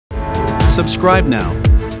Subscribe now.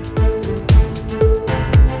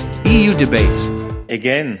 EU debates.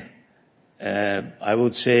 Again, I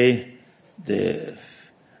would say the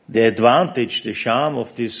advantage, the charm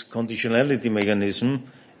of this conditionality mechanism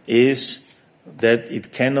is that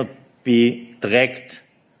it cannot be dragged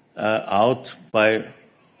out by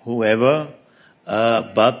whoever,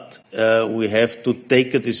 but we have to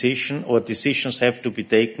take a decision, or decisions have to be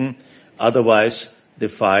taken, otherwise the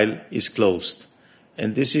file is closed.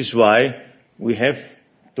 And this is why we have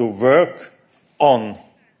to work on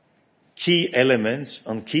key elements,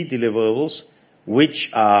 on key deliverables,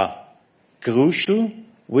 which are crucial,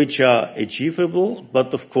 which are achievable,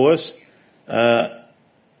 but of course,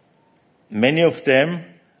 many of them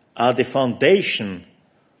are the foundation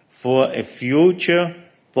for a future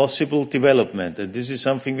possible development. And this is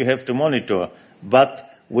something we have to monitor. But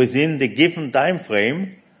within the given time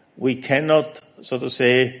frame, we cannot, so to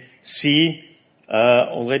say, see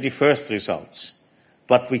already first results.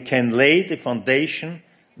 But we can lay the foundation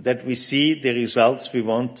that we see the results we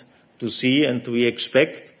want to see and we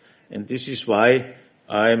expect. And this is why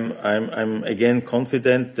I'm again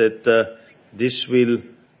confident that this will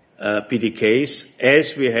be the case,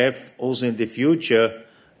 as we have also in the future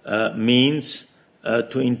means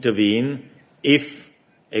to intervene if,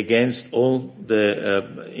 against all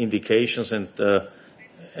the indications and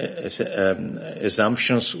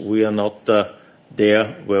assumptions, we are not there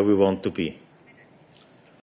where we want to be.